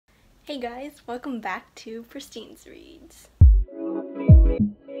Hey guys, welcome back to PristineZReads.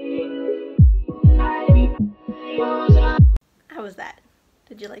 How was that?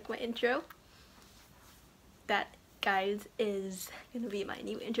 Did you like my intro? That, guys, is gonna be my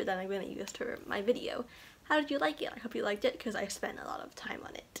new intro that I'm gonna use for my video. How did you like it? I hope you liked it because I spent a lot of time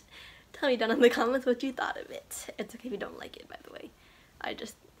on it. Tell me down in the comments what you thought of it. It's okay if you don't like it, by the way. I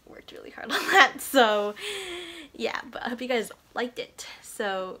just worked really hard on that, so yeah, but I hope you guys liked it.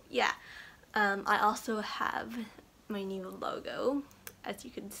 So yeah, I also have my new logo, as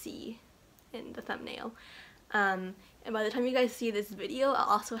you can see in the thumbnail. And by the time you guys see this video, I'll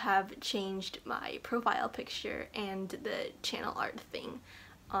also have changed my profile picture and the channel art thing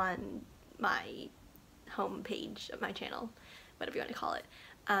on my home page of my channel, whatever you want to call it.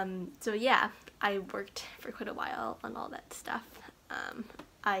 So yeah, I worked for quite a while on all that stuff.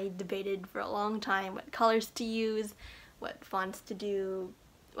 I debated for a long time what colors to use, what fonts to do,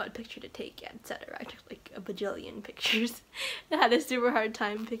 what picture to take, etc. I took like a bajillion pictures. I had a super hard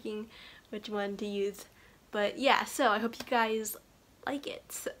time picking which one to use. But yeah, so I hope you guys like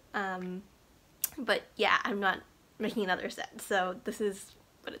it. But yeah, I'm not making another set, so this is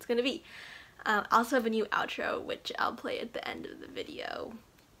what it's gonna be. I also have a new outro, which I'll play at the end of the video.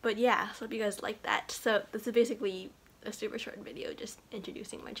 But yeah, so hope you guys like that. So this is basically a super short video just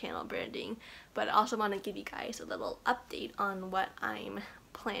introducing my channel branding, but I also want to give you guys a little update on what I'm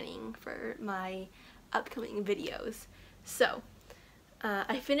planning for my upcoming videos. So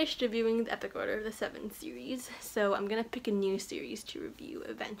I finished reviewing the Epic Order of the Seven series, so I'm gonna pick a new series to review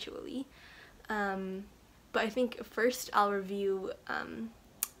eventually. But I think first I'll review,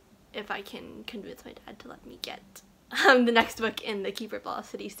 if I can convince my dad to let me get the next book in the Keeper of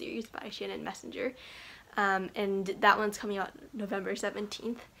Lost City series by Shannon Messenger. And that one's coming out November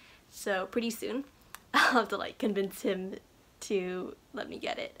 17th, so pretty soon. I'll have to like convince him to let me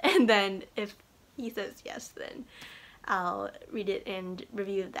get it, and then if he says yes, then I'll read it and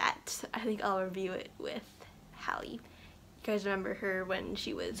review that. I think I'll review it with Hallie. You guys remember her when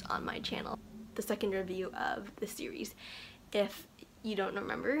she was on my channel, the second review of the series. If you don't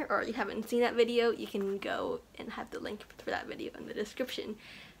remember or you haven't seen that video, you can go and have the link for that video in the description.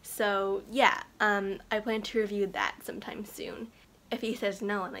 So yeah, I plan to review that sometime soon. If he says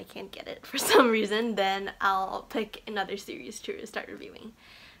no and I can't get it for some reason, then I'll pick another series to start reviewing,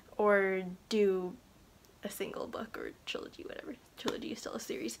 or do a single book or trilogy, whatever. Trilogy is still a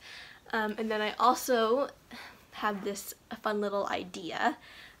series. And then I also have this fun little idea,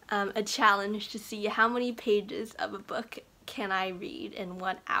 a challenge to see how many pages of a book can I read in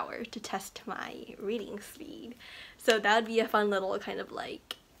 1 hour to test my reading speed. So that would be a fun little kind of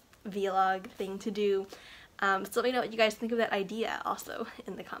like vlog thing to do. So let me know what you guys think of that idea also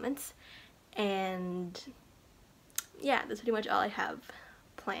in the comments. And yeah, that's pretty much all I have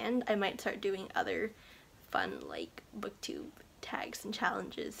planned. I might start doing other fun like booktube tags and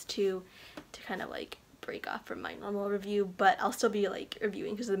challenges to kind of like break off from my normal review, but I'll still be like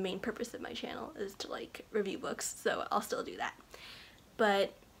reviewing because the main purpose of my channel is to like review books, so I'll still do that.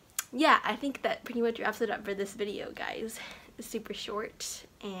 But yeah, I think that pretty much wraps it up for this video, guys. It's super short,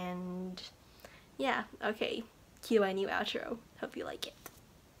 and yeah, okay, cue my new outro. Hope you like it.